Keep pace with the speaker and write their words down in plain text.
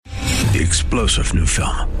The explosive new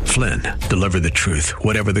film, Flynn, deliver the truth,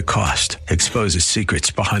 whatever the cost. Exposes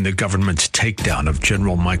secrets behind the government's takedown of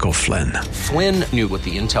General Michael Flynn. Flynn knew what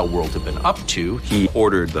the intel world had been up to. He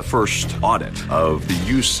ordered the first audit of the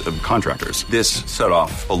use of contractors. This set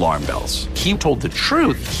off alarm bells. He told the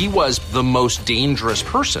truth. He was the most dangerous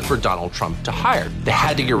person for Donald Trump to hire. They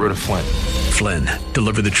had to get rid of Flynn. Flynn,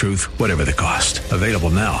 deliver the truth, whatever the cost. Available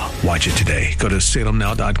now. Watch it today. Go to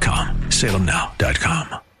salemnow.com.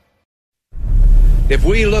 salemnow.com. If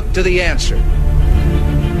we look to the answer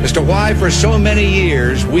as to why for so many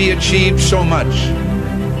years we achieved so much,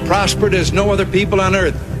 prospered as no other people on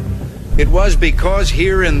earth, it was because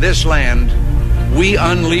here in this land we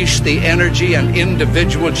unleashed the energy and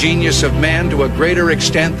individual genius of man to a greater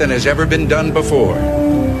extent than has ever been done before.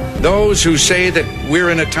 Those who say that we're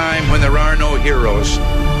in a time when there are no heroes,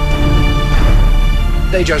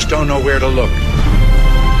 they just don't know where to look.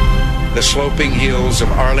 The sloping hills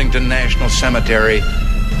of Arlington National Cemetery,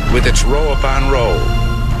 with its row upon row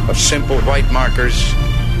of simple white markers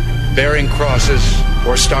bearing crosses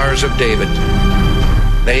or stars of David,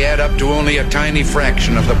 they add up to only a tiny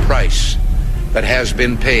fraction of the price that has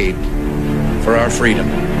been paid for our freedom.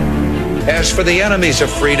 As for the enemies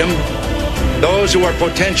of freedom, those who are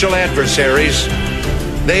potential adversaries,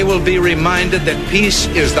 they will be reminded that peace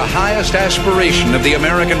is the highest aspiration of the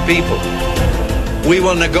American people. We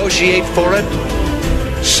will negotiate for it,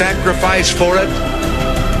 sacrifice for it.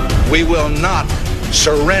 We will not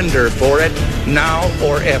surrender for it now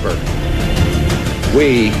or ever.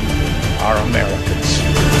 We are Americans.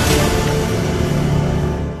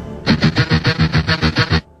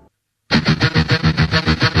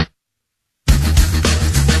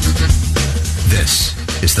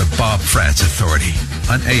 This is the Bob Frantz Authority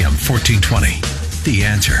on AM 1420. The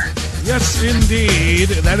Answer. Yes, indeed.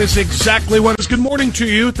 That is exactly what is. Good morning to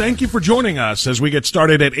you. Thank you for joining us as we get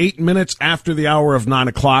started at 8 minutes after the hour of 9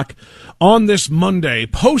 o'clock on this Monday,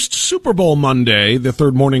 post-Super Bowl Monday, the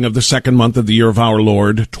third morning of the second month of the year of our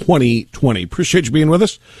Lord, 2020. Appreciate you being with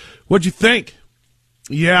us. What'd you think?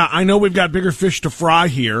 Yeah, I know we've got bigger fish to fry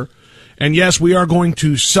here. And yes, we are going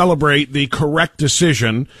to celebrate the correct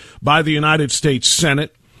decision by the United States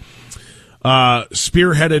Senate,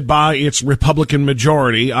 spearheaded by its Republican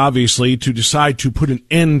majority, obviously, to decide to put an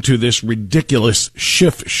end to this ridiculous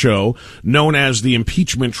Schiff show known as the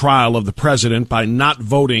impeachment trial of the president by not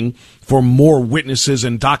voting for more witnesses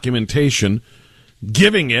and documentation,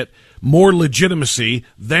 giving it more legitimacy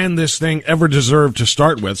than this thing ever deserved to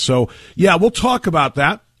start with. So, yeah, we'll talk about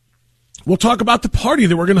that. We'll talk about the party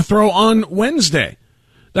that we're going to throw on Wednesday.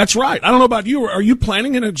 That's right. I don't know about you. Are you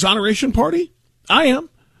planning an exoneration party? I am.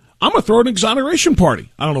 I'm going to throw an exoneration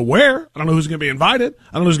party. I don't know where. I don't know who's going to be invited.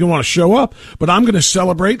 I don't know who's going to want to show up. But I'm going to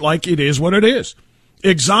celebrate like it is what it is.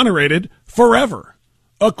 Exonerated forever.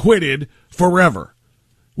 Acquitted forever.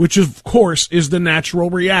 Which, of course, is the natural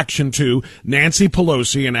reaction to Nancy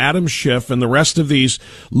Pelosi and Adam Schiff and the rest of these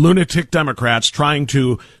lunatic Democrats trying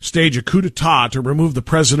to stage a coup d'etat to remove the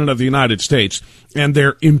president of the United States and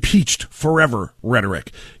their impeached forever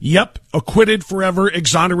rhetoric. Yep, acquitted forever,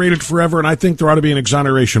 exonerated forever, and I think there ought to be an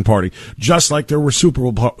exoneration party, just like there were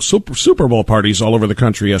Super Bowl parties all over the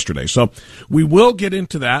country yesterday. So we will get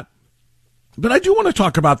into that. But I do want to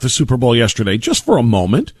talk about the Super Bowl yesterday just for a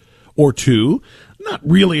moment or two. Not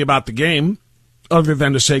really about the game, other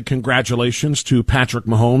than to say congratulations to Patrick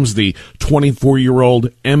Mahomes, the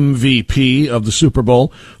 24-year-old MVP of the Super Bowl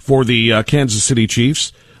for the Kansas City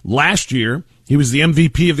Chiefs. Last year, he was the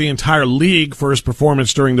MVP of the entire league for his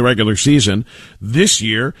performance during the regular season. This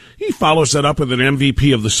year, he follows that up with an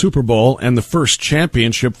MVP of the Super Bowl and the first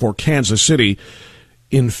championship for Kansas City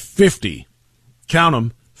in 50, count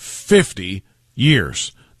them, 50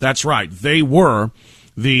 years. That's right, they were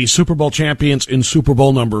the Super Bowl champions in Super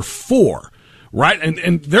Bowl number 4, right?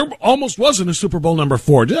 And there almost wasn't a Super Bowl number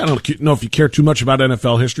 4. I don't know if you care too much about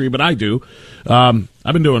NFL history, but I do. I've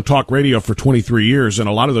been doing talk radio for 23 years, and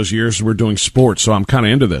a lot of those years we're doing sports, so I'm kind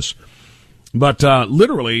of into this. But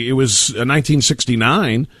literally, it was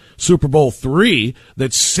 1969 Super Bowl 3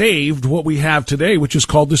 that saved what we have today, which is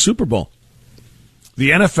called the Super Bowl. The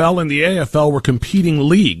NFL and the AFL were competing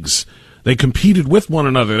leagues. They competed with one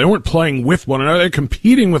another. They weren't playing with one another. They were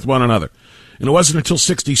competing with one another. And it wasn't until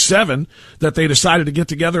 67 that they decided to get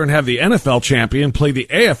together and have the NFL champion play the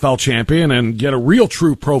AFL champion and get a real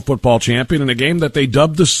true pro football champion in a game that they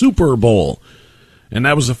dubbed the Super Bowl. And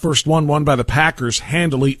that was the first one won by the Packers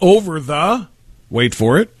handily over the, wait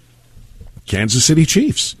for it, Kansas City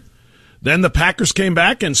Chiefs. Then the Packers came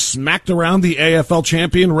back and smacked around the AFL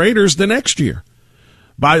champion Raiders the next year.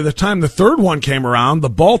 By the time the third one came around, the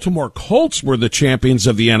Baltimore Colts were the champions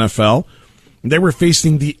of the NFL. They were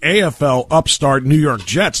facing the AFL upstart New York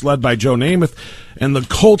Jets, led by Joe Namath, and the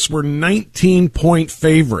Colts were 19-point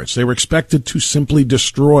favorites. They were expected to simply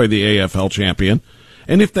destroy the AFL champion.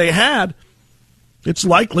 And if they had, it's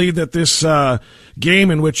likely that this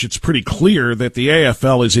game in which it's pretty clear that the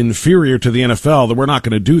AFL is inferior to the NFL, that we're not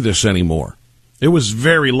going to do this anymore. It was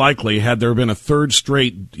very likely, had there been a third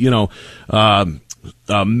straight, smashing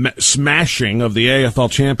of the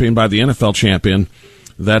AFL champion by the NFL champion,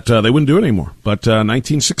 that they wouldn't do it anymore. But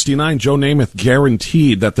 1969, Joe Namath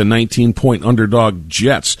guaranteed that the 19-point underdog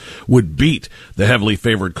Jets would beat the heavily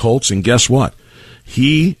favored Colts, and guess what?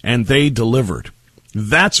 He and they delivered.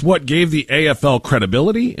 That's what gave the AFL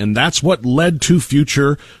credibility, and that's what led to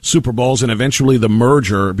future Super Bowls and eventually the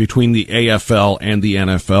merger between the AFL and the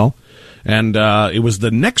NFL. And it was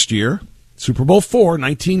the next year, Super Bowl IV,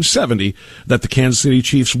 1970, that the Kansas City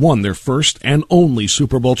Chiefs won their first and only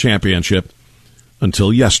Super Bowl championship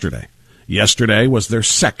until yesterday. Yesterday was their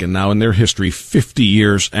second now in their history, 50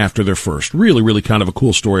 years after their first. Really, really kind of a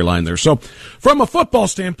cool storyline there. So from a football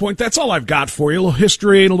standpoint, that's all I've got for you. A little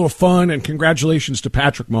history and a little fun, and congratulations to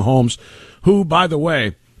Patrick Mahomes, who, by the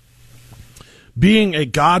way, being a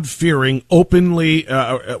God-fearing, openly,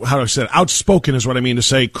 outspoken is what I mean to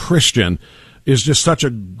say, Christian, is just such a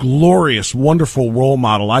glorious, wonderful role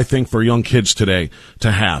model, I think, for young kids today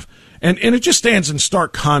to have. And it just stands in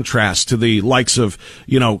stark contrast to the likes of,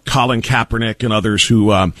 Colin Kaepernick and others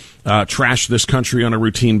who trash this country on a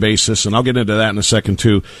routine basis. And I'll get into that in a second,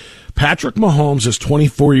 too. Patrick Mahomes is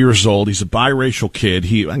 24 years old. He's a biracial kid.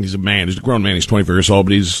 He's a man. He's a grown man. He's 24 years old,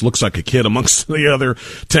 but he looks like a kid amongst the other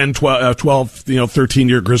 10, 12,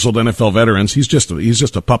 13-year grizzled NFL veterans. He's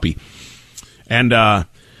just a puppy. And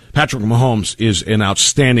Patrick Mahomes is an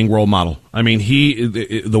outstanding role model. I mean,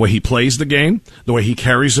 the way he plays the game, the way he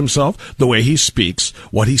carries himself, the way he speaks,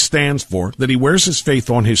 what he stands for, that he wears his faith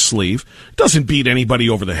on his sleeve, doesn't beat anybody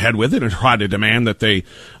over the head with it and try to demand that they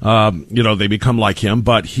become like him.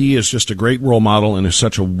 But he is just a great role model, and is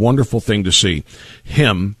such a wonderful thing to see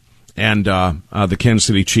him and the Kansas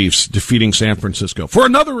City Chiefs defeating San Francisco. For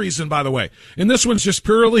another reason, by the way, and this one's just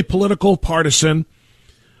purely political, partisan.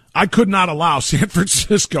 I could not allow San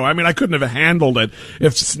Francisco. I mean, I couldn't have handled it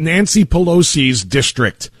if Nancy Pelosi's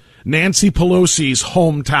district, Nancy Pelosi's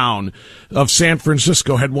hometown of San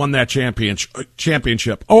Francisco had won that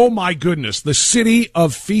championship. Oh, my goodness. The city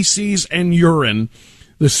of feces and urine,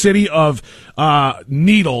 the city of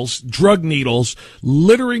needles, drug needles,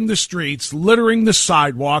 littering the streets, littering the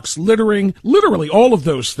sidewalks, literally all of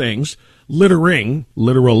those things,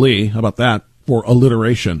 literally, how about that, for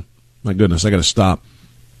alliteration. My goodness, I got to stop.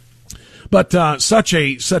 But such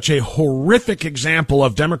a horrific example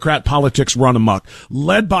of Democrat politics run amok,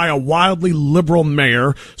 led by a wildly liberal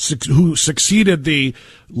mayor who succeeded the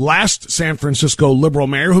last San Francisco liberal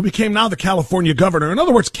mayor, who became now the California governor. In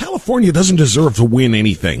other words, California doesn't deserve to win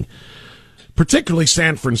anything, particularly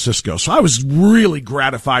San Francisco. So I was really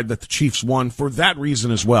gratified that the Chiefs won for that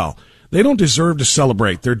reason as well. They don't deserve to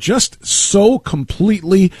celebrate. They're just so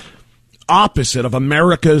completely opposite of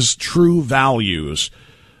America's true values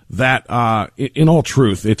that, in all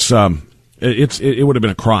truth, it would have been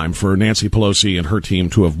a crime for Nancy Pelosi and her team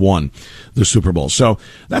to have won the Super Bowl. So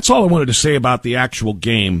that's all I wanted to say about the actual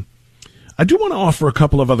game. I do want to offer a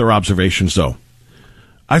couple of other observations, though.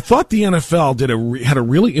 I thought the NFL had a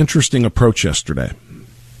really interesting approach yesterday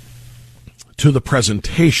to the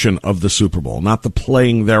presentation of the Super Bowl, not the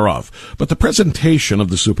playing thereof, but the presentation of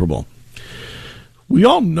the Super Bowl. We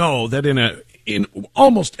all know that in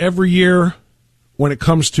almost every year, when it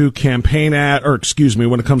comes to when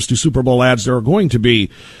it comes to Super Bowl ads, there are going to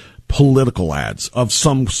be political ads of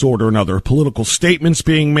some sort or another, political statements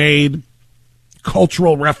being made,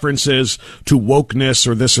 cultural references to wokeness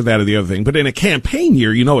or this or that or the other thing. But in a campaign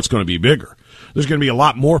year, it's going to be bigger. There's going to be a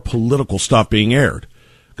lot more political stuff being aired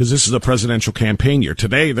because this is a presidential campaign year.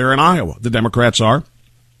 Today, they're in Iowa. The Democrats are.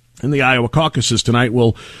 And the Iowa caucuses tonight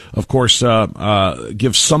will, of course,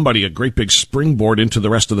 give somebody a great big springboard into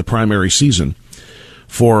the rest of the primary season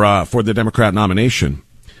for the Democrat nomination.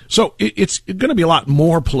 So it's going to be a lot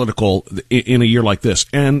more political in a year like this.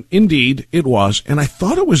 And indeed, it was. And I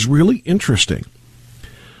thought it was really interesting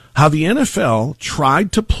how the NFL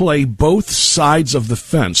tried to play both sides of the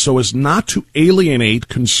fence so as not to alienate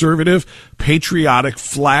conservative, patriotic,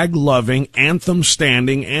 flag-loving,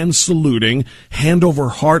 anthem-standing, and saluting,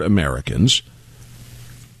 hand-over-heart Americans,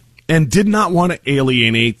 and did not want to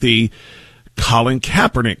alienate the Colin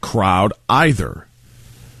Kaepernick crowd either.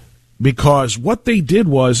 Because what they did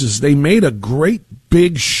was they made a great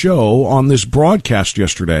big show on this broadcast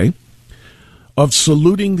yesterday of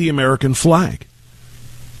saluting the American flag.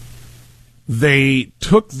 they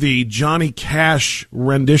took the Johnny Cash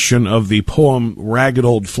rendition of the poem Ragged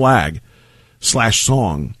Old Flag /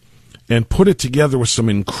 song and put it together with some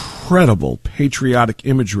incredible patriotic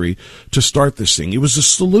imagery to start this thing. It was a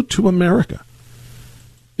salute to America.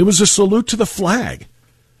 It was a salute to the flag.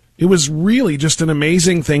 It was really just an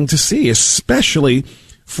amazing thing to see, especially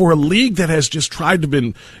for a league that has just tried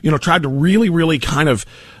to really, really kind of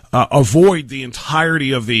avoid the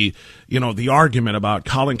entirety of the argument about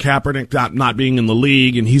Colin Kaepernick not being in the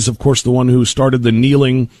league. And he's, of course, the one who started the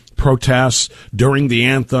kneeling protests during the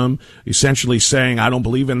anthem, essentially saying, I don't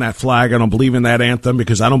believe in that flag. I don't believe in that anthem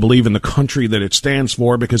because I don't believe in the country that it stands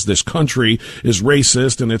for, because this country is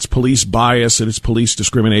racist and it's police bias and it's police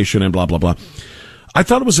discrimination and blah, blah, blah. I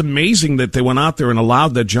thought it was amazing that they went out there and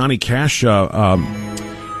allowed that Johnny Cash poem.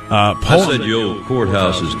 I said, your old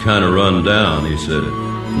courthouse is kind of run down. He said,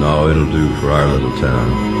 no, it'll do for our little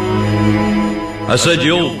town. I said,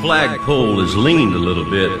 your old flagpole is leaned a little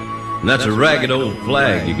bit, and that's a ragged old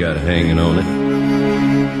flag you got hanging on it.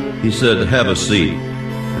 He said, have a seat,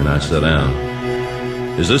 and I sat down.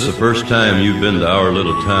 Is this the first time you've been to our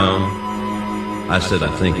little town? I said,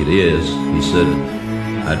 I think it is. He said,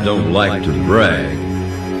 I don't like to brag,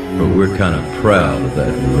 but we're kind of proud of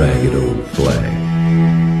that ragged old flag.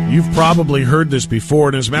 You've probably heard this before,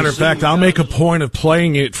 and as a matter of fact, I'll make a point of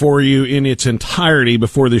playing it for you in its entirety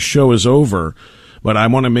before this show is over, but I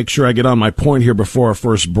want to make sure I get on my point here before our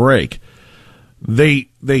first break. They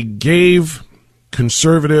gave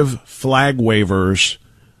conservative flag wavers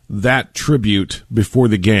that tribute before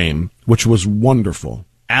the game, which was wonderful,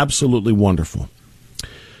 absolutely wonderful.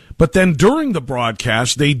 But then during the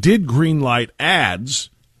broadcast, they did greenlight ads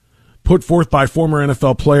put forth by former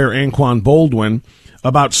NFL player Anquan Boldin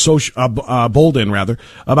about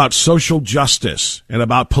social justice and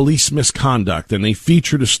about police misconduct. And they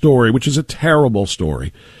featured a story, which is a terrible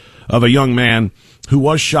story, of a young man who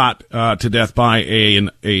was shot to death by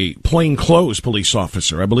a plainclothes police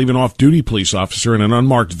officer, I believe an off-duty police officer, in an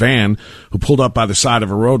unmarked van who pulled up by the side of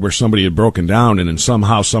a road where somebody had broken down and in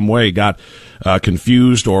somehow, some way got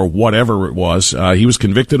confused or whatever it was. He was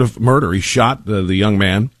convicted of murder. He shot the young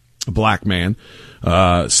man, a black man,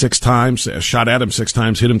 6 times, shot at him 6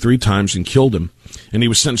 times, hit him 3 times, and killed him. And he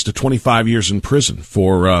was sentenced to 25 years in prison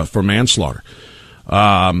for manslaughter.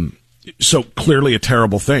 So clearly a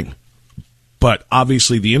terrible thing. But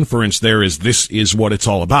obviously the inference there is this is what it's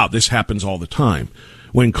all about. This happens all the time,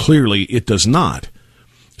 when clearly it does not.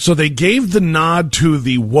 So they gave the nod to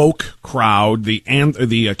the woke crowd, the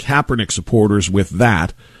Kaepernick supporters with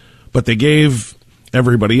that, but they gave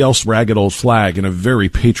everybody else Ragged Old Flag in a very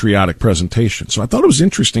patriotic presentation. So I thought it was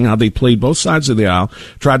interesting how they played both sides of the aisle,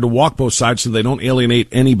 tried to walk both sides so they don't alienate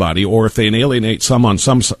anybody, or if they alienate some on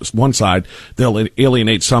one side, they'll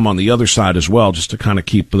alienate some on the other side as well, just to kind of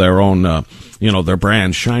keep their own, their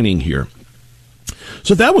brand shining here.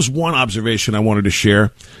 So that was one observation I wanted to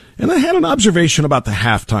share. And I had an observation about the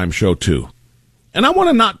halftime show too. And I want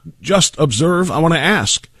to not just observe, I want to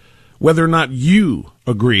ask whether or not you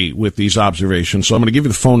agree with these observations. So I'm going to give you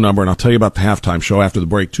the phone number, and I'll tell you about the halftime show after the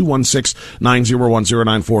break.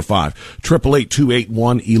 216-901-0945,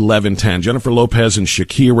 888-281-1110. Jennifer Lopez and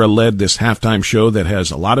Shakira led this halftime show that has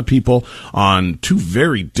a lot of people on 2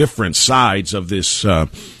 very different sides of this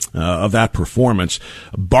of that performance,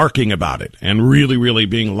 barking about it and really, really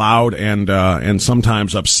being loud and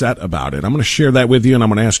sometimes upset about it. I'm going to share that with you, and I'm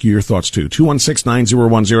going to ask you your thoughts too.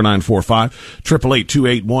 216-901-0945,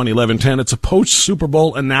 888-281-1110. It's a post-Super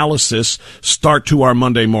Bowl analysis start to our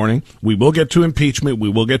Monday morning. We will get to impeachment. We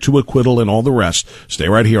will get to acquittal and all the rest. Stay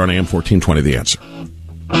right here on AM 1420, The Answer.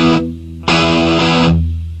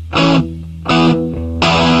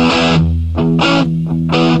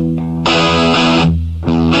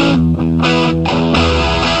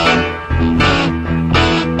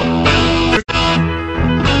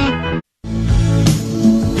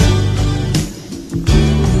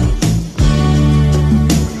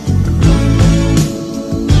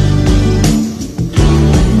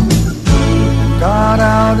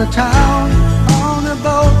 Of town on a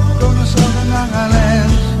boat on the southern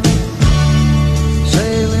islands,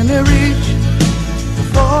 sailing to reach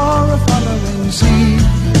before a following sea.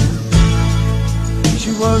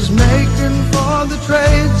 She was making for the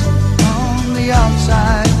trades on the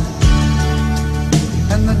outside,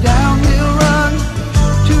 and the downhill run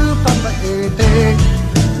to Papa Ede.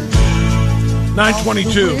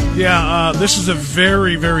 922. Yeah, this is a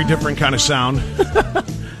very, very different kind of sound.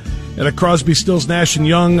 And a Crosby, Stills, Nash &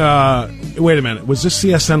 Young. Wait a minute. Was this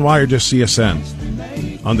CSNY or just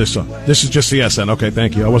CSN on this song? This is just CSN. Okay,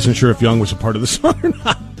 thank you. I wasn't sure if Young was a part of the song or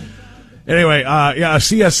not. Anyway, a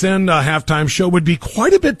CSN halftime show would be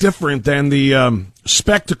quite a bit different than the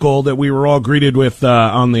spectacle that we were all greeted with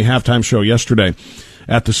on the halftime show yesterday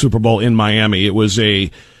at the Super Bowl in Miami. It was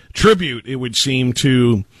a tribute, it would seem,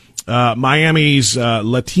 to Miami's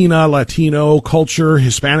Latino culture,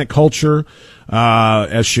 Hispanic culture,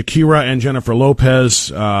 as Shakira and Jennifer Lopez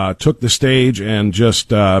took the stage and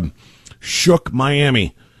just shook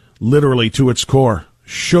Miami literally to its core.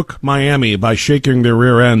 Shook Miami by shaking their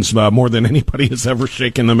rear ends more than anybody has ever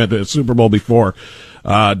shaken them at a Super Bowl before,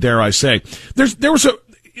 dare I say.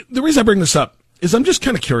 The reason I bring this up is I'm just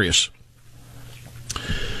kind of curious.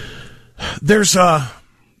 There's a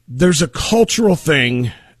cultural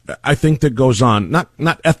thing, I think, that goes on,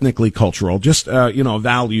 not ethnically cultural, just,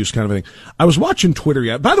 values kind of thing. I was watching Twitter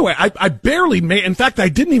yet. By the way, I barely made, in fact, I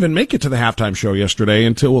didn't even make it to the halftime show yesterday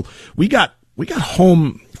until we got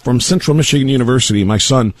home from Central Michigan University. My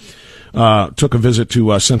son, took a visit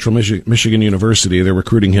to, Central Michigan University. They're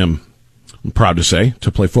recruiting him, I'm proud to say,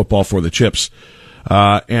 to play football for the Chips.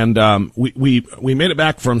 We made it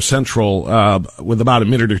back from Central, with about a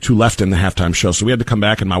minute or two left in the halftime show. So we had to come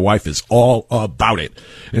back, and my wife is all about it.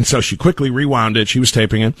 And so she quickly rewound it. She was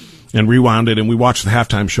taping it and rewound it. And we watched the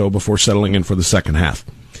halftime show before settling in for the second half.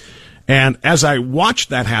 And as I watched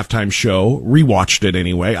that halftime show, rewatched it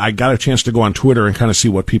anyway, I got a chance to go on Twitter and kind of see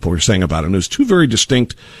what people were saying about it. And there's two very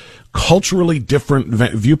distinct, culturally different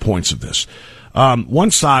viewpoints of this.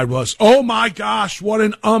 One side was, oh my gosh, what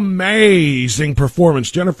an amazing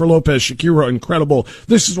performance. Jennifer Lopez, Shakira, incredible.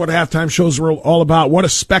 This is what halftime shows were all about. What a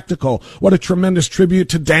spectacle. What a tremendous tribute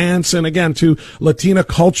to dance and, again, to Latina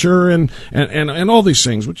culture and all these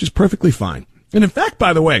things, which is perfectly fine. And in fact,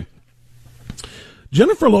 by the way,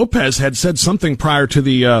 Jennifer Lopez had said something prior to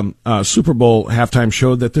the Super Bowl halftime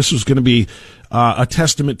show that this was going to be a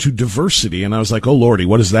testament to diversity. And I was like, oh, Lordy,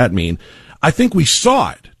 what does that mean? I think we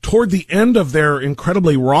saw it toward the end of their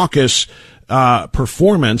incredibly raucous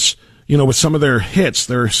performance, with some of their hits,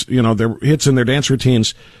 their hits in their dance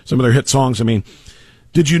routines, some of their hit songs. I mean,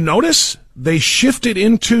 did you notice they shifted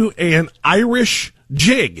into an Irish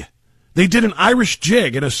jig? They did an Irish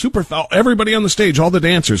jig and everybody on the stage, all the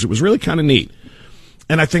dancers. It was really kind of neat.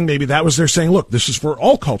 And I think maybe that was their saying, look, this is for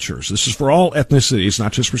all cultures. This is for all ethnicities,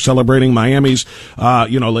 not just for celebrating Miami's,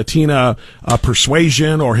 Latina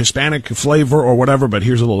persuasion or Hispanic flavor or whatever, but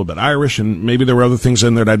here's a little bit Irish, and maybe there were other things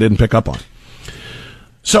in there that I didn't pick up on.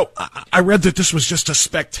 So I read that this was just a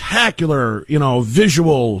spectacular,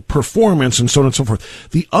 visual performance and so on and so forth.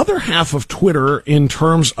 The other half of Twitter, in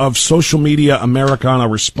terms of social media Americana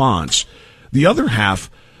response, the other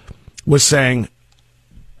half was saying,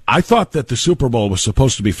 I thought that the Super Bowl was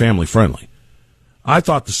supposed to be family friendly. I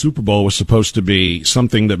thought the Super Bowl was supposed to be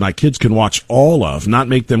something that my kids can watch all of, not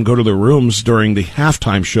make them go to their rooms during the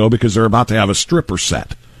halftime show because they're about to have a stripper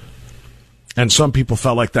set. And some people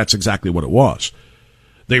felt like that's exactly what it was.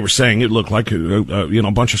 They were saying it looked like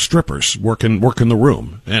a bunch of strippers working the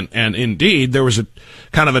room. And indeed, there was a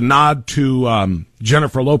kind of a nod to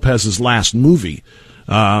Jennifer Lopez's last movie,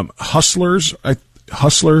 Hustlers, or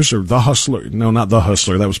The Hustler. No, not The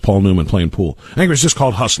Hustler. That was Paul Newman playing pool. I think it was just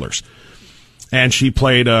called Hustlers. And she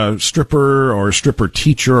played a stripper or a stripper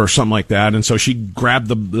teacher or something like that. And so she grabbed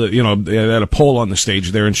they had a pole on the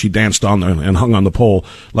stage there, and she danced on there and hung on the pole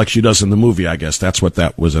like she does in the movie, I guess. That's what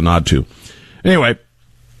that was a nod to. Anyway,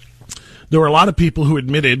 there were a lot of people who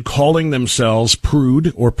admitted calling themselves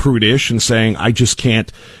prude or prudish and saying, I just can't,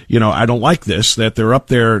 I don't like this, that they're up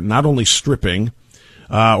there not only stripping,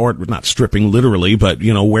 or not stripping literally, but,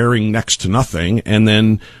 wearing next to nothing, and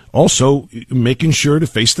then also making sure to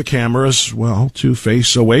face the cameras, to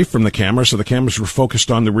face away from the camera, so the cameras were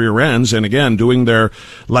focused on the rear ends, and again, doing their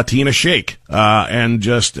Latina shake, and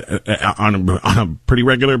just on a pretty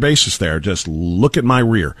regular basis there, just look at my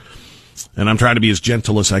rear. And I'm trying to be as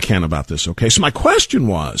gentle as I can about this, okay? So my question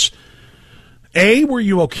was, A, were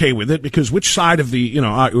you okay with it? Because which side of the,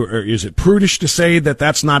 is it prudish to say that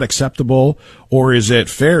that's not acceptable? Or is it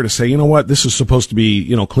fair to say, you know what, this is supposed to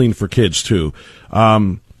be, clean for kids too?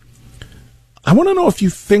 I want to know if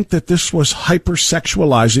you think that this was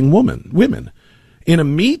hypersexualizing women. In a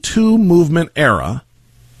Me Too movement era,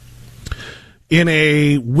 in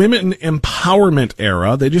a women empowerment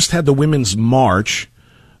era, they just had the Women's March,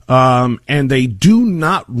 and they do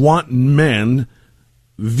not want men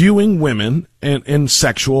viewing women in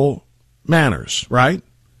sexual manners, right?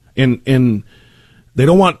 They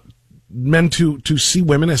don't want men to see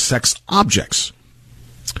women as sex objects.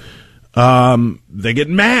 They get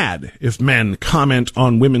mad if men comment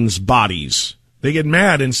on women's bodies. They get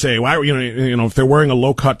mad and say, why, if they're wearing a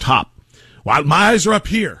low-cut top, well, my eyes are up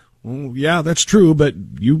here. Well, yeah, that's true, but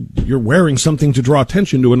you're wearing something to draw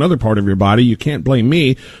attention to another part of your body. You can't blame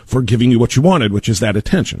me for giving you what you wanted, which is that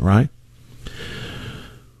attention, right?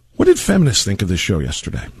 What did feminists think of this show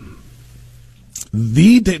yesterday?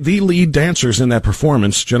 The lead dancers in that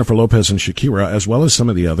performance, Jennifer Lopez and Shakira, as well as some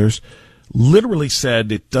of the others, literally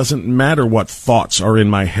said, it doesn't matter what thoughts are in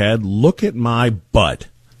my head, look at my butt.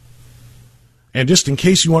 And just in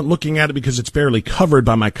case you weren't looking at it because it's barely covered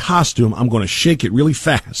by my costume, I'm going to shake it really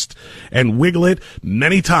fast and wiggle it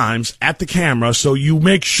many times at the camera so you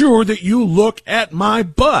make sure that you look at my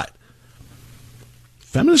butt.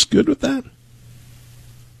 Feminists good with that?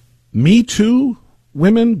 Me Too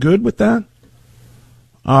women good with that?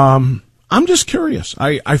 I'm just curious.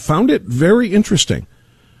 I found it very interesting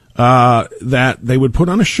that they would put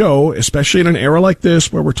on a show, especially in an era like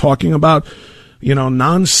this where we're talking about,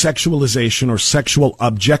 non-sexualization or sexual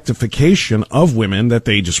objectification of women, that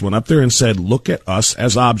they just went up there and said, look at us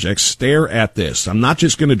as objects, stare at this. I'm not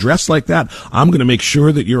just going to dress like that. I'm going to make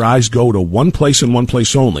sure that your eyes go to one place and one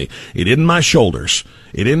place only. It isn't my shoulders.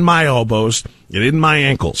 It isn't my elbows. It isn't my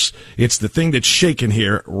ankles. It's the thing that's shaking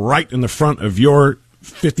here right in the front of your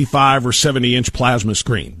 55 or 70-inch plasma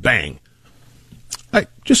screen. Bang.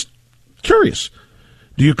 Just curious.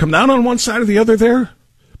 Do you come down on one side or the other there?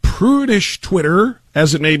 Prudish Twitter,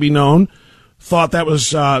 as it may be known, thought that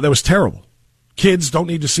was terrible. Kids don't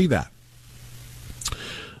need to see that.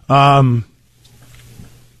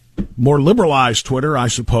 More liberalized Twitter, I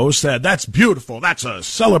suppose, said, that's beautiful. That's a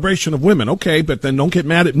celebration of women. Okay, but then don't get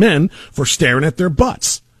mad at men for staring at their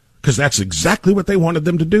butts, because that's exactly what they wanted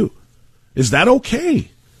them to do. Is that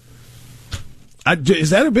okay?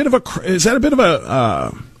 Is that a bit of a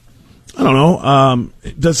I don't know,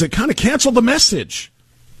 does it kind of cancel the message?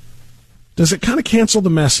 Does it kind of cancel the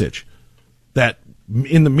message that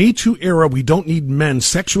in the Me Too era, we don't need men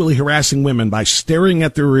sexually harassing women by staring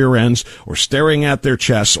at their rear ends or staring at their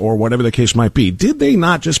chests or whatever the case might be? Did they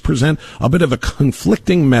not just present a bit of a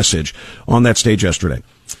conflicting message on that stage yesterday?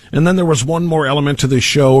 And then there was one more element to the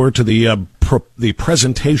show, or to the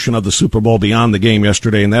presentation of the Super Bowl beyond the game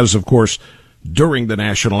yesterday, and that is, of course, during the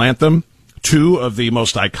national anthem, two of the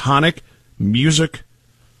most iconic music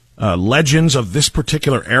legends of this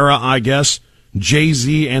particular era, I guess,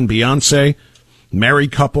 Jay-Z and Beyonce,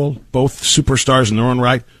 married couple, both superstars in their own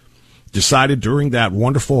right, decided during that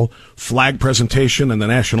wonderful flag presentation and the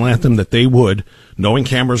national anthem that they would, knowing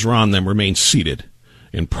cameras were on them, remain seated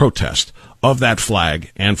in protest of that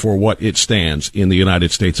flag and for what it stands in the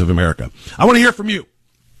United States of America. I want to hear from you.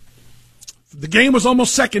 The game was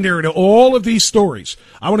almost secondary to all of these stories.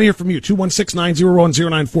 I want to hear from you.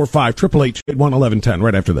 216-901-0945, 888-881-1110,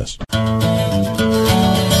 right after this.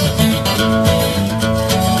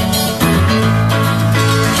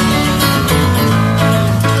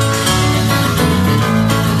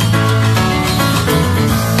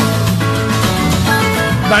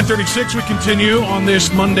 .36, we continue on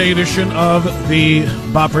this Monday edition of the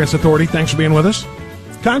Bob Frantz Authority. Thanks for being with us.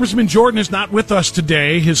 Congressman Jordan is not with us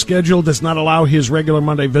today. His schedule does not allow his regular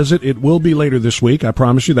Monday visit. It will be later this week. I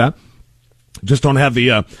promise you that. Just don't have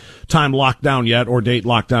the time locked down yet, or date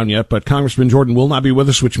locked down yet. But Congressman Jordan will not be with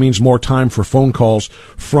us, which means more time for phone calls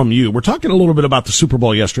from you. We're talking a little bit about the Super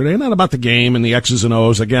Bowl yesterday, not about the game and the X's and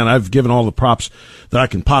O's. Again, I've given all the props that I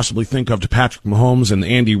can possibly think of to Patrick Mahomes and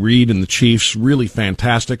Andy Reid and the Chiefs. Really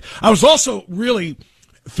fantastic. I was also really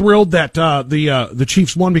thrilled that the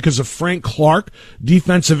Chiefs won because of Frank Clark,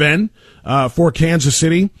 defensive end for Kansas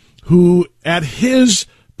City, who at his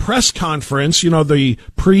press conference, the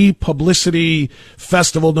pre-publicity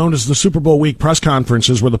festival known as the Super Bowl week press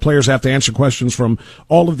conferences where the players have to answer questions from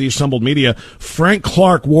all of the assembled media, Frank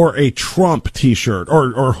Clark wore a Trump t-shirt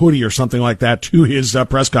or hoodie or something like that to his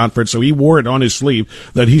press conference. So he wore it on his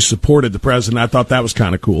sleeve that he supported the president. I thought that was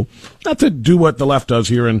kind of cool. Not to do what the left does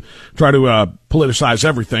here and try to politicize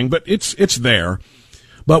everything, but it's there.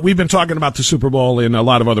 But we've been talking about the Super Bowl in a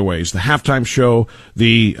lot of other ways. The halftime show,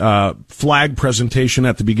 the flag presentation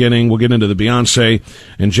at the beginning. We'll get into the Beyonce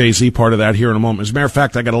and Jay-Z part of that here in a moment. As a matter of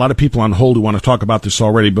fact, I got a lot of people on hold who want to talk about this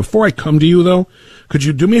already. Before I come to you, though, could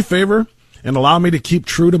you do me a favor and allow me to keep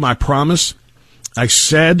true to my promise? I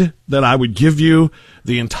said that I would give you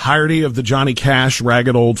the entirety of the Johnny Cash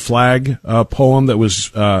Ragged Old Flag poem that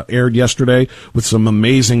was aired yesterday, with some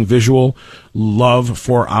amazing visual love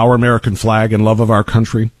for our American flag and love of our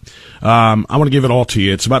country. I want to give it all to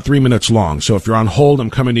you. It's about 3 minutes long, so if you're on hold, I'm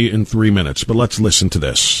coming to you in 3 minutes. But let's listen to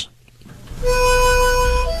this.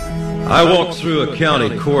 I walked through a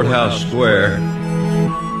county courthouse square.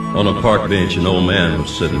 On a park bench, an old man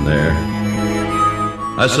was sitting there.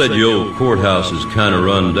 I said, your old courthouse is kind of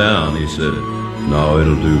run down. He said, no,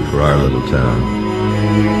 it'll do for our little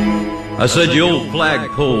town. I said, your old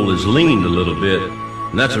flagpole has leaned a little bit,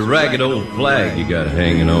 and that's a ragged old flag you got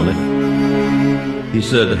hanging on it. He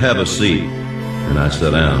said, have a seat, and I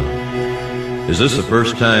sat down. Is this the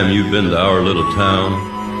first time you've been to our little town?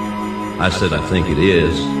 I said, I think it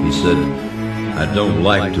is. He said, I don't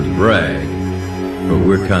like to brag, but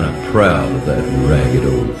we're kind of proud of that ragged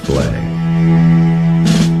old flag.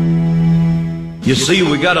 You see,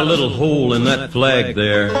 we got a little hole in that flag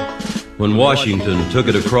there when Washington took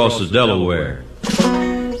it across the Delaware.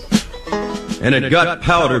 And it got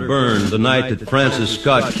powder burned the night that Francis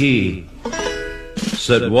Scott Key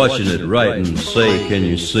sat watching it write and say, can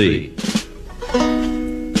you see?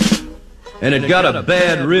 And it got a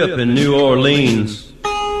bad rip in New Orleans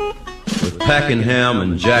with Pakenham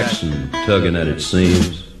and Jackson tugging at its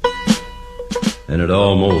seams. And it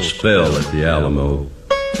almost fell at the Alamo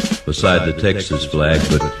beside the Texas flag,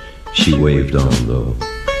 but she waved on, though.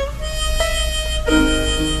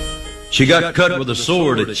 She got cut with a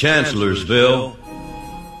sword at Chancellorsville,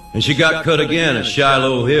 and she got cut again at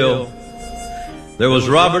Shiloh Hill. There was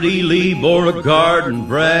Robert E. Lee, Beauregard, and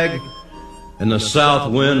Bragg, and the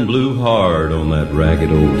south wind blew hard on that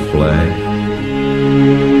ragged old flag.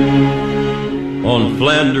 On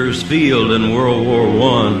Flanders Field in World War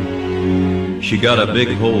I, she got a big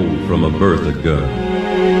hole from a Bertha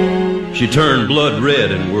gun. She turned blood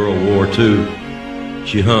red in World War II.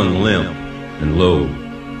 She hung limp and low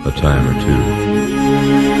a time or two.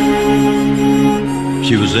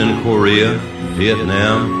 She was in Korea,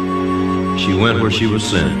 Vietnam. She went where she was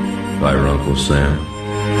sent by her Uncle Sam.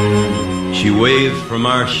 She waved from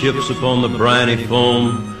our ships upon the briny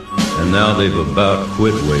foam, and now they've about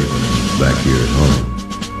quit waving back here at home.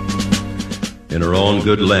 In her own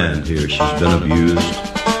good land here, she's been abused.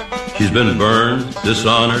 She's been burned,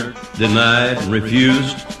 dishonored, denied, and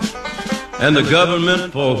refused. And the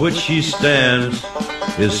government for which she stands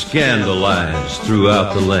is scandalized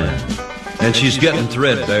throughout the land. And she's getting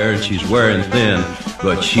threadbare and she's wearing thin,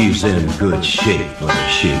 but she's in good shape for the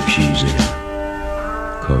shape she's in.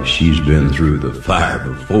 'Cause she's been through the fire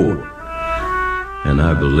before. And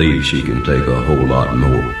I believe she can take a whole lot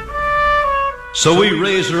more. So we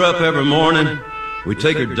raise her up every morning. We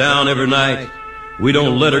take her down every night. We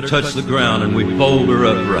don't let her touch the ground, and we fold her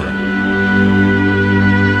up right.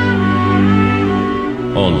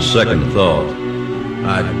 On second thought,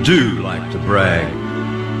 I do like to brag,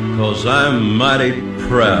 'cause I'm mighty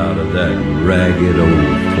proud of that ragged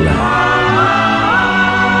old flag.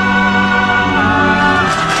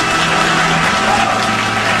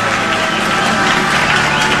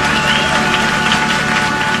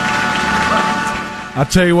 I'll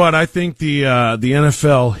tell you what, I think the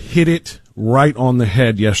NFL hit it right on the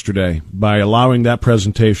head yesterday by allowing that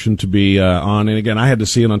presentation to be on. And again, I had to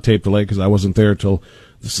see it on tape delay because I wasn't there till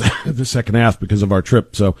the second half because of our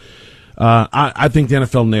trip. So I think the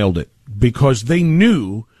NFL nailed it because they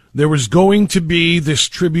knew there was going to be this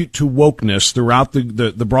tribute to wokeness throughout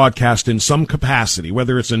the broadcast in some capacity,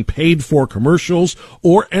 whether it's in paid-for commercials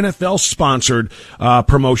or NFL-sponsored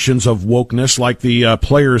promotions of wokeness, like the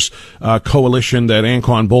Players Coalition that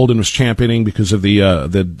Anquan Boldin was championing because of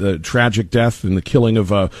the tragic death and the killing of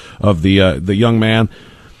the young man.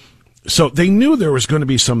 So they knew there was going to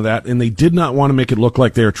be some of that, and they did not want to make it look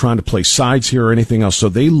like they were trying to play sides here or anything else. So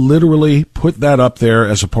they literally put that up there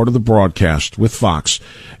as a part of the broadcast with Fox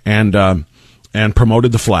and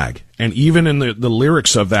promoted the flag. And even in the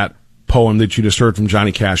lyrics of that poem that you just heard from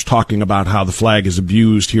Johnny Cash, talking about how the flag is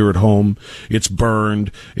abused here at home, it's burned,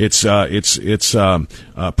 it's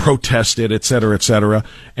protested, et cetera,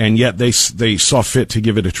 and yet they saw fit to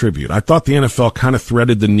give it a tribute. I thought the NFL kind of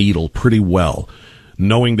threaded the needle pretty well,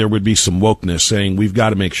 knowing there would be some wokeness, saying we've got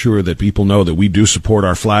to make sure that people know that we do support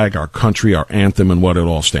our flag, our country, our anthem, and what it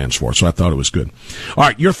all stands for. So I thought it was good. All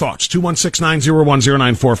right, your thoughts,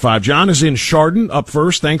 216-901-0945. John is in Chardon, up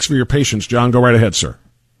first. Thanks for your patience, John. Go right ahead, sir.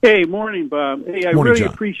 Hey, morning, Bob. Hey, I Morning, really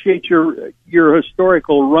John. appreciate your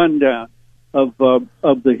historical rundown of the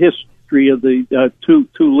history of the two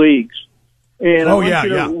leagues. And I want you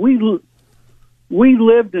to know, we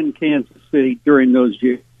lived in Kansas City during those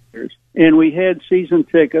years. And we had season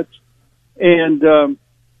tickets, and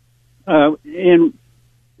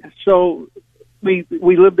so we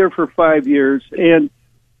lived there for 5 years. And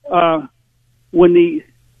when we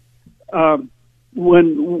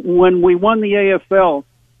won the AFL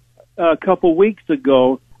a couple weeks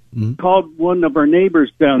ago, called one of our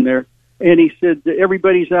neighbors down there, and he said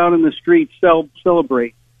everybody's out in the streets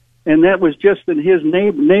celebrate, and that was just in his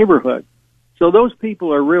neighborhood. So those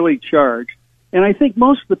people are really charged. And I think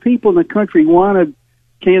most of the people in the country wanted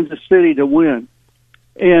Kansas City to win,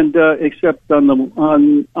 and except on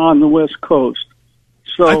the West Coast.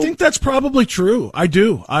 So I think that's probably true. I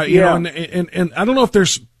do. You know, and I don't know if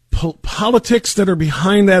there's politics that are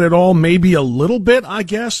behind that at all. Maybe a little bit, I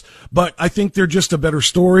guess, but I think they're just a better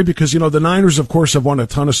story because, you know, the Niners, of course, have won a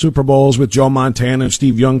ton of Super Bowls with Joe Montana and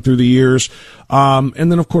Steve Young through the years.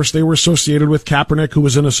 And then, of course, they were associated with Kaepernick, who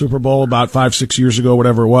was in a Super Bowl about 5-6 years ago,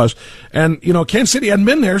 whatever it was. And, you know, Kansas City hadn't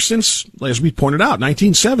been there since, as we pointed out,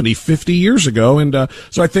 1970, 50 years ago. And,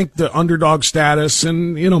 so I think the underdog status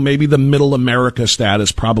and, you know, maybe the middle America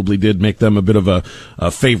status probably did make them a bit of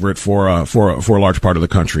a favorite for a large part of the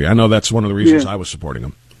country. I know that's one of the reasons I was supporting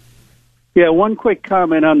them. Yeah, one quick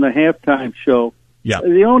comment on the halftime show. Yeah.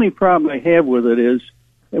 The only problem I have with it is,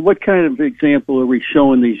 what kind of example are we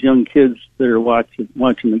showing these young kids that are watching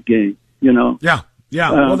the game? You know? Yeah.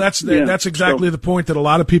 Well, that's exactly the point that a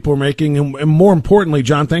lot of people are making, and more importantly,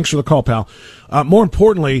 John, thanks for the call, pal. More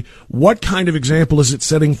importantly, what kind of example is it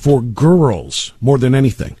setting for girls more than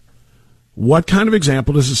anything? What kind of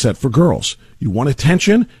example does it set for girls? You want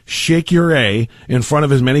attention? Shake your A in front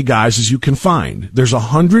of as many guys as you can find. There's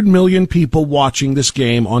 100 million people watching this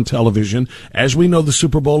game on television. As we know, the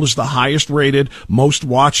Super Bowl is the highest rated, most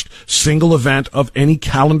watched single event of any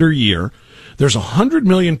calendar year. There's 100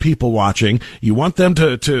 million people watching. You want them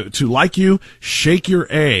to like you. Shake your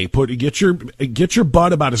A. Get your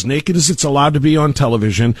butt about as naked as it's allowed to be on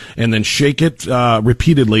television, and then shake it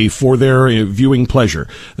repeatedly for their viewing pleasure.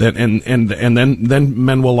 And then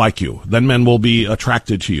men will like you. Then men will be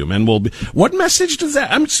attracted to you. Men will be. What message does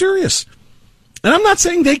that? I'm serious. And I'm not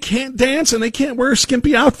saying they can't dance and they can't wear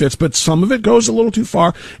skimpy outfits, but some of it goes a little too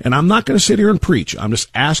far. And I'm not going to sit here and preach. I'm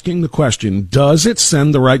just asking the question: does it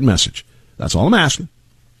send the right message? That's all I'm asking.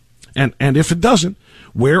 And if it doesn't,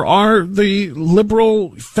 where are the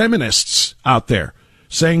liberal feminists out there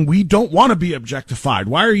saying we don't want to be objectified?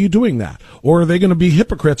 Why are you doing that? Or are they going to be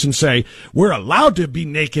hypocrites and say we're allowed to be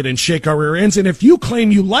naked and shake our rear ends, and if you claim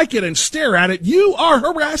you like it and stare at it, you are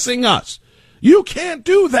harassing us. You can't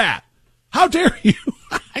do that. How dare you?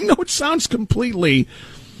 I know it sounds completely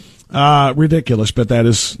ridiculous, but that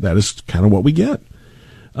is kind of what we get.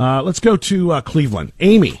 Let's go to Cleveland.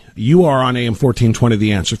 Amy, you are on AM 1420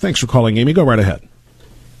 The Answer. Thanks for calling, Amy. Go right ahead.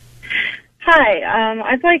 Hi.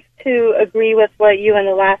 I'd like to agree with what you and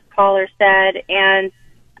the last caller said and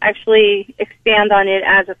actually expand on it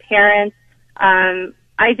as a parent.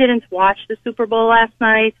 I didn't watch the Super Bowl last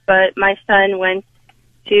night, but my son went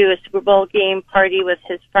to a Super Bowl game party with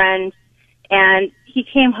his friends, and he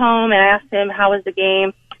came home and I asked him, how was the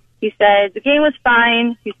game? He said, the game was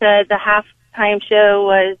fine. He said the halftime show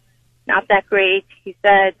was not that great. He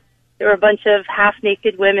said there were a bunch of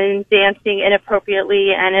half-naked women dancing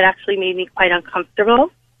inappropriately, and it actually made me quite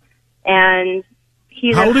uncomfortable. And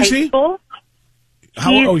he's How in old high is he? school.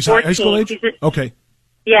 He's 14. high school age? Okay.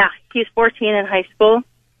 Yeah, he's 14 in high school.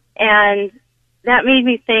 And that made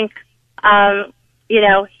me think,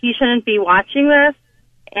 he shouldn't be watching this.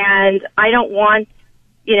 And I don't want,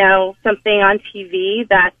 something on TV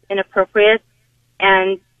that's inappropriate.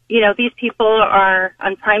 And, these people are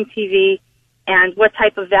on prime TV. And what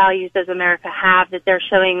type of values does America have that they're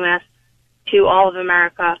showing this to all of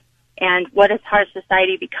America? And what has our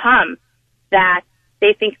society become that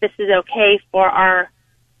they think this is okay for our,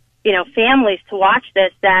 families to watch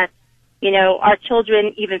this, that, our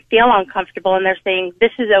children even feel uncomfortable and they're saying,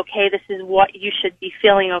 this is okay, this is what you should be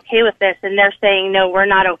feeling okay with this. And they're saying, no, we're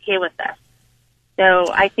not okay with this.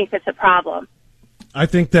 So I think it's a problem. I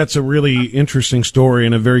think that's a really interesting story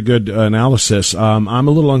and a very good analysis. I'm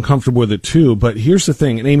a little uncomfortable with it too, but here's the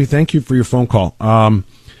thing. And Amy, thank you for your phone call. Wow,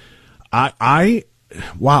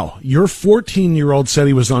 your 14-year-old said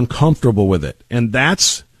he was uncomfortable with it. And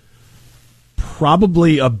that's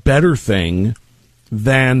probably a better thing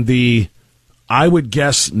than I would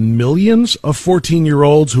guess, millions of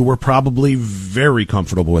 14-year-olds who were probably very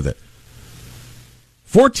comfortable with it.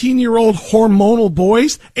 14-year-old hormonal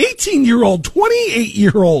boys, 18-year-old,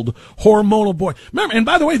 28-year-old hormonal boy. Remember, and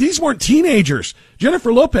by the way, these weren't teenagers.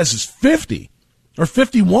 Jennifer Lopez is 50 or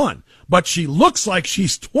 51, but she looks like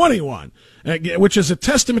she's 21, which is a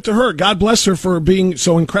testament to her. God bless her for being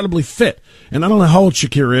so incredibly fit. And I don't know how old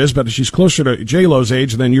Shakira is, but she's closer to J-Lo's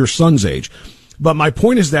age than your son's age. But my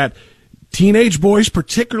point is that teenage boys,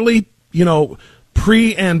 particularly,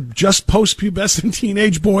 pre and just post-pubescent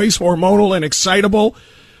teenage boys, hormonal and excitable,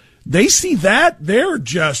 they see that, their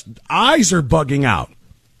just eyes are bugging out,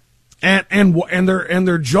 and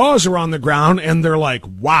their jaws are on the ground, and they're like,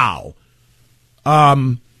 wow.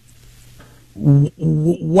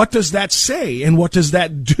 What does that say, and what does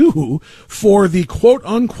that do for the quote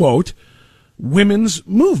unquote women's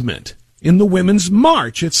movement in the Women's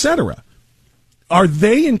March, etc.? Are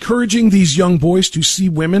they encouraging these young boys to see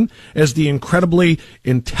women as the incredibly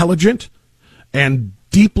intelligent and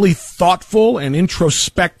deeply thoughtful and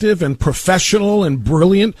introspective and professional and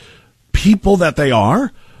brilliant people that they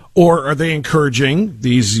are? Or are they encouraging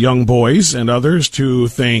these young boys and others to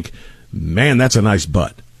think, man, that's a nice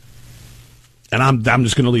butt? And I'm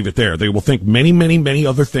just going to leave it there. They will think many, many, many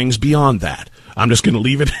other things beyond that. I'm just going to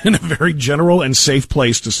leave it in a very general and safe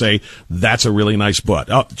place to say, that's a really nice butt.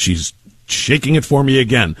 Oh, she's shaking it for me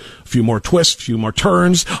again. A few more twists, a few more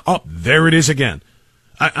turns. Oh, there it is again.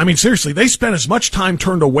 I mean, seriously, they spent as much time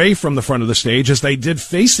turned away from the front of the stage as they did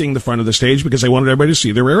facing the front of the stage because they wanted everybody to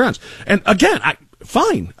see their rear ends. And again,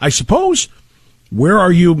 fine, I suppose. Where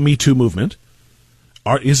are you, Me Too movement?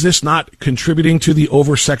 Is this not contributing to the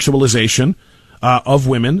over-sexualization of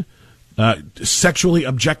women, sexually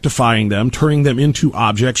objectifying them, turning them into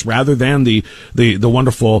objects rather than the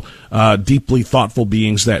wonderful, deeply thoughtful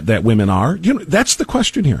beings that women are? You know, that's the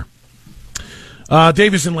question here.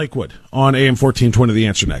 Dave is in Lakewood on AM 1420. The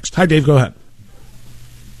Answer next. Hi, Dave. Go ahead.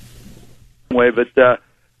 But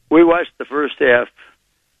we watched the first half,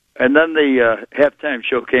 and then the halftime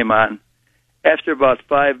show came on. After about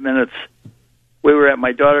 5 minutes, we were at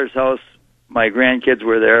my daughter's house. My grandkids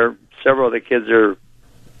were there. Several of the kids are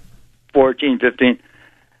 14, 15,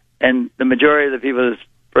 and the majority of the people just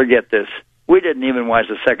forget this. We didn't even watch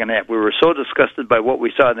the second half. We were so disgusted by what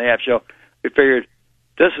we saw in the half show, we figured,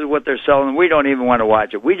 this is what they're selling. We don't even want to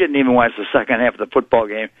watch it. We didn't even watch the second half of the football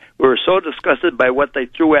game. We were so disgusted by what they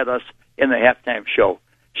threw at us in the halftime show.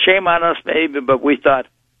 Shame on us, maybe, but we thought,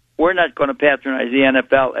 we're not going to patronize the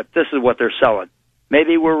NFL if this is what they're selling.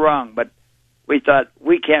 Maybe we're wrong, but we thought,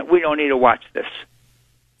 we don't need to watch this.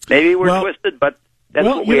 Maybe we're twisted, but that's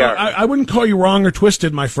what we are. I wouldn't call you wrong or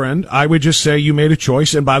twisted, my friend. I would just say you made a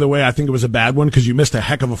choice. And by the way, I think it was a bad one because you missed a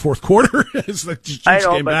heck of a fourth quarter as the Chiefs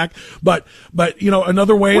came back. But you know,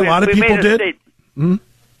 another way a lot of people did.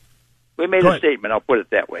 We made a statement. I'll put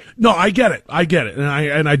it that way. No, I get it,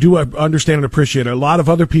 and I do understand and appreciate it. A lot of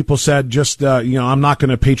other people said, I'm not going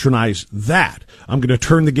to patronize that. I'm going to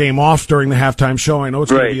turn the game off during the halftime show. I know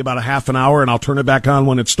it's going to be about a half an hour, and I'll turn it back on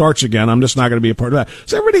when it starts again. I'm just not going to be a part of that.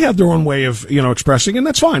 So everybody have their own way of expressing, and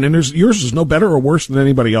that's fine. And yours is no better or worse than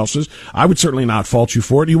anybody else's. I would certainly not fault you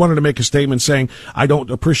for it. You wanted to make a statement saying, I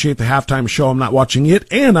don't appreciate the halftime show. I'm not watching it,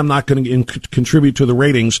 and I'm not going to contribute to the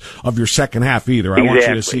ratings of your second half either. I want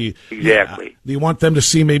you to see. Exactly. You want them to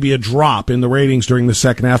see maybe a drop in the ratings during the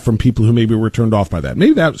second half from people who maybe were turned off by that.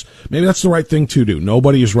 Maybe that's the right thing to do.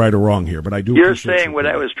 Nobody is right or wrong here, but I do. You're saying what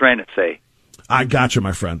I was trying to say. I got you,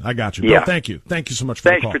 my friend. I got you. Yeah. No, thank you. Thank you so much for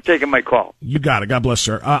the call. Thanks for taking my call. You got it. God bless,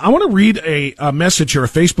 sir. I want to read a message here, a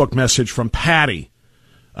Facebook message from Patty,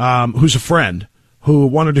 who's a friend who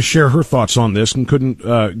wanted to share her thoughts on this and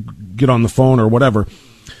couldn't get on the phone or whatever.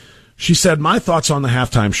 She said, my thoughts on the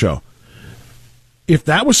halftime show. If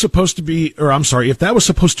that was supposed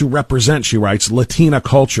to represent, she writes, Latina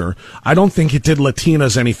culture, I don't think it did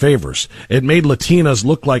Latinas any favors. It made Latinas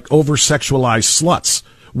look like over-sexualized sluts,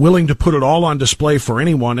 willing to put it all on display for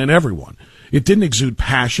anyone and everyone. It didn't exude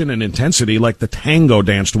passion and intensity like the tango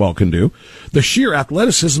danced well can do. The sheer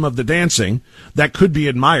athleticism of the dancing, that could be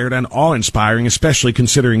admired and awe-inspiring, especially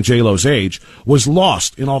considering J-Lo's age, was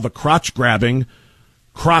lost in all the crotch-grabbing,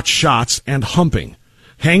 crotch shots, and humping.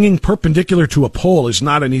 Hanging perpendicular to a pole is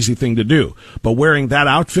not an easy thing to do, but wearing that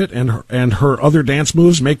outfit and her other dance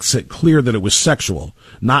moves makes it clear that it was sexual,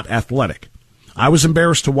 not athletic. I was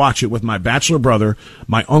embarrassed to watch it with my bachelor brother,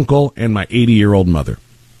 my uncle, and my 80-year-old mother.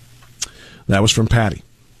 That was from Patty.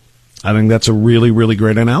 I think that's a really, really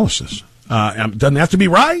great analysis. Doesn't have to be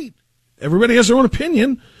right. Everybody has their own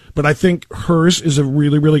opinion, but I think hers is a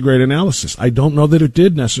really, really great analysis. I don't know that it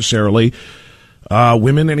did necessarily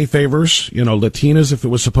women any favors, Latinas, if it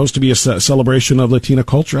was supposed to be a celebration of Latina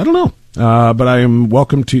culture. I don't know. But I'm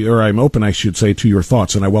open, I should say, to your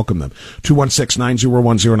thoughts, and I welcome them.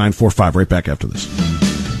 216-901-0945. Right back after this.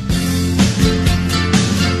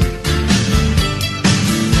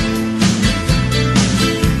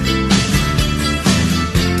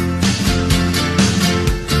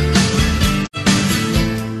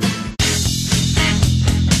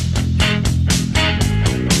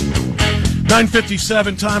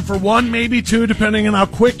 $9:57, time for one, maybe two, depending on how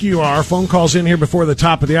quick you are. Phone calls in here before the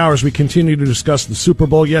top of the hour as we continue to discuss the Super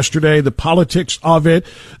Bowl yesterday, the politics of it,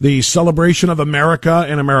 the celebration of America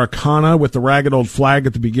and Americana with the ragged old flag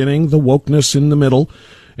at the beginning, the wokeness in the middle,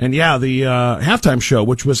 and the halftime show,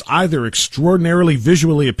 which was either extraordinarily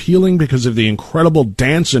visually appealing because of the incredible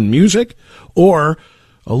dance and music, or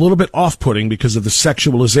a little bit off-putting because of the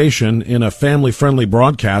sexualization in a family-friendly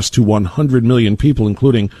broadcast to 100 million people,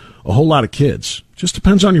 including a whole lot of kids. Just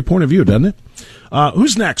depends on your point of view, doesn't it?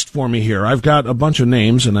 Who's next for me here? I've got a bunch of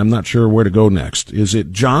names, and I'm not sure where to go next. Is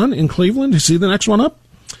it John in Cleveland? Is he the next one up?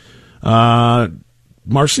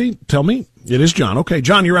 Marcy, tell me. It is John. Okay,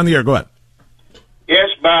 John, you're on the air. Go ahead. Yes,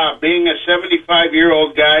 Bob. Being a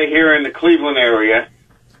 75-year-old guy here in the Cleveland area,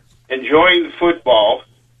 enjoying the football,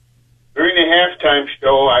 during the halftime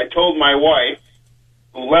show, I told my wife,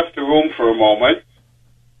 who left the room for a moment,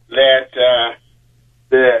 that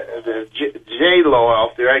the J-Lo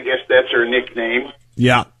out there, I guess that's her nickname,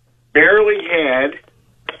 yeah, barely had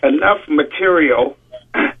enough material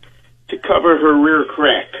to cover her rear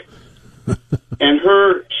crack. And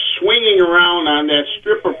her swinging around on that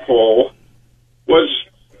stripper pole was,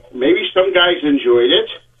 maybe some guys enjoyed it.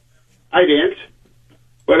 I didn't.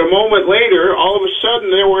 But a moment later, all of a sudden,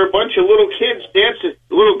 there were a bunch of little kids dancing,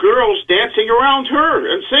 little girls dancing around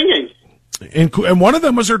her and singing. And one of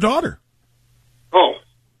them was her daughter. Oh,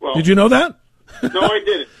 well. Did you know that? No, I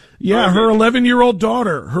didn't. Yeah, her 11-year-old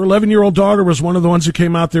daughter. Her 11-year-old daughter was one of the ones who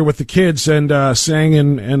came out there with the kids and sang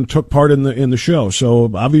and took part in the show.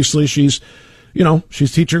 So obviously she's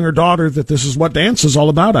teaching her daughter that this is what dance is all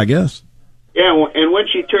about, I guess. Yeah, and when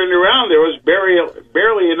she turned around, there was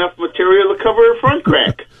barely enough material to cover her front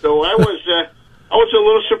crack. So I was a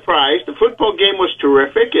little surprised. The football game was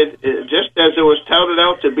terrific. It just as it was touted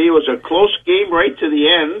out to be, it was a close game right to the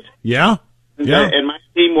end. Yeah. And my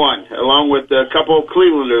team won, along with a couple of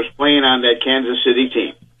Clevelanders playing on that Kansas City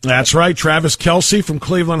team. That's right. Travis Kelce from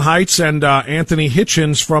Cleveland Heights and Anthony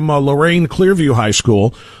Hitchens from Lorraine Clearview High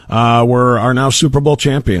School are now Super Bowl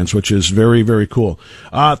champions, which is very, very cool.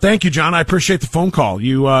 Thank you, John. I appreciate the phone call.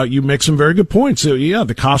 You make some very good points. Yeah,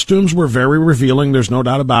 the costumes were very revealing. There's no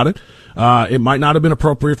doubt about it. It might not have been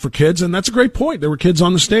appropriate for kids, and that's a great point. There were kids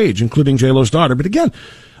on the stage, including J-Lo's daughter. But again,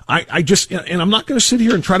 I just, and I'm not going to sit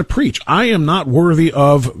here and try to preach. I am not worthy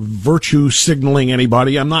of virtue signaling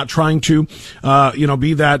anybody. I'm not trying to,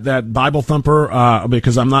 be that Bible thumper,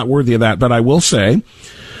 because I'm not worthy of that. But I will say,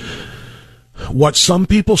 what some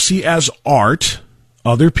people see as art,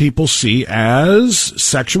 other people see as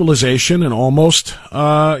sexualization and almost,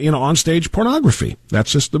 on-stage pornography.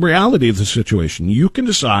 That's just the reality of the situation. You can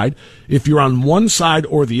decide if you're on one side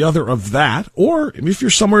or the other of that, or if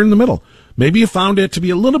you're somewhere in the middle. Maybe you found it to be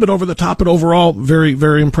a little bit over the top, but overall very,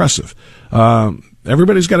 very impressive.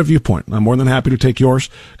 Everybody's got a viewpoint. I'm more than happy to take yours.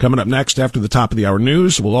 Coming up next after the top of the hour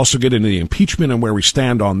news, we'll also get into the impeachment and where we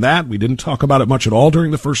stand on that. We didn't talk about it much at all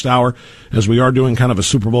during the first hour, as we are doing kind of a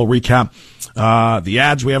Super Bowl recap. The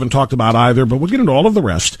ads we haven't talked about either, but we'll get into all of the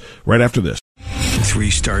rest right after this.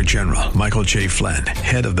 3-star General Michael J. Flynn,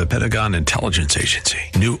 head of the Pentagon Intelligence Agency,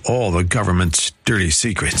 knew all the government's dirty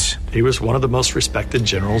secrets. He was one of the most respected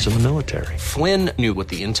generals in the military. Flynn knew what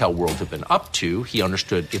the intel world had been up to. He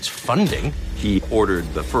understood its funding. He ordered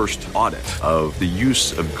the first audit of the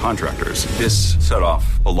use of contractors. This set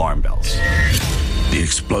off alarm bells. The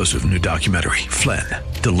explosive new documentary, Flynn,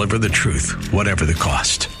 Deliver the Truth, Whatever the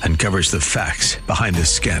Cost, uncovers the facts behind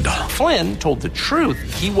this scandal. Flynn told the truth.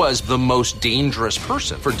 He was the most dangerous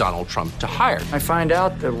person for Donald Trump to hire. I find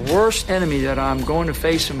out the worst enemy that I'm going to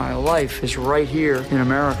face in my life is right here in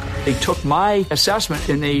America. They took my assessment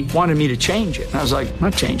and they wanted me to change it. And I was like, I'm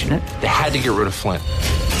not changing it. They had to get rid of Flynn.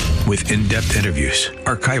 With in-depth interviews,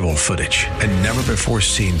 archival footage, and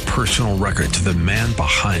never-before-seen personal records of the man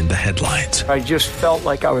behind the headlines. I just felt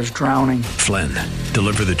like I was drowning. Flynn,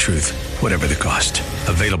 Deliver the Truth, Whatever the Cost.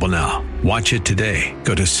 Available now. Watch it today.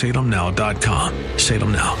 Go to salemnow.com.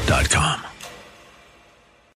 salemnow.com.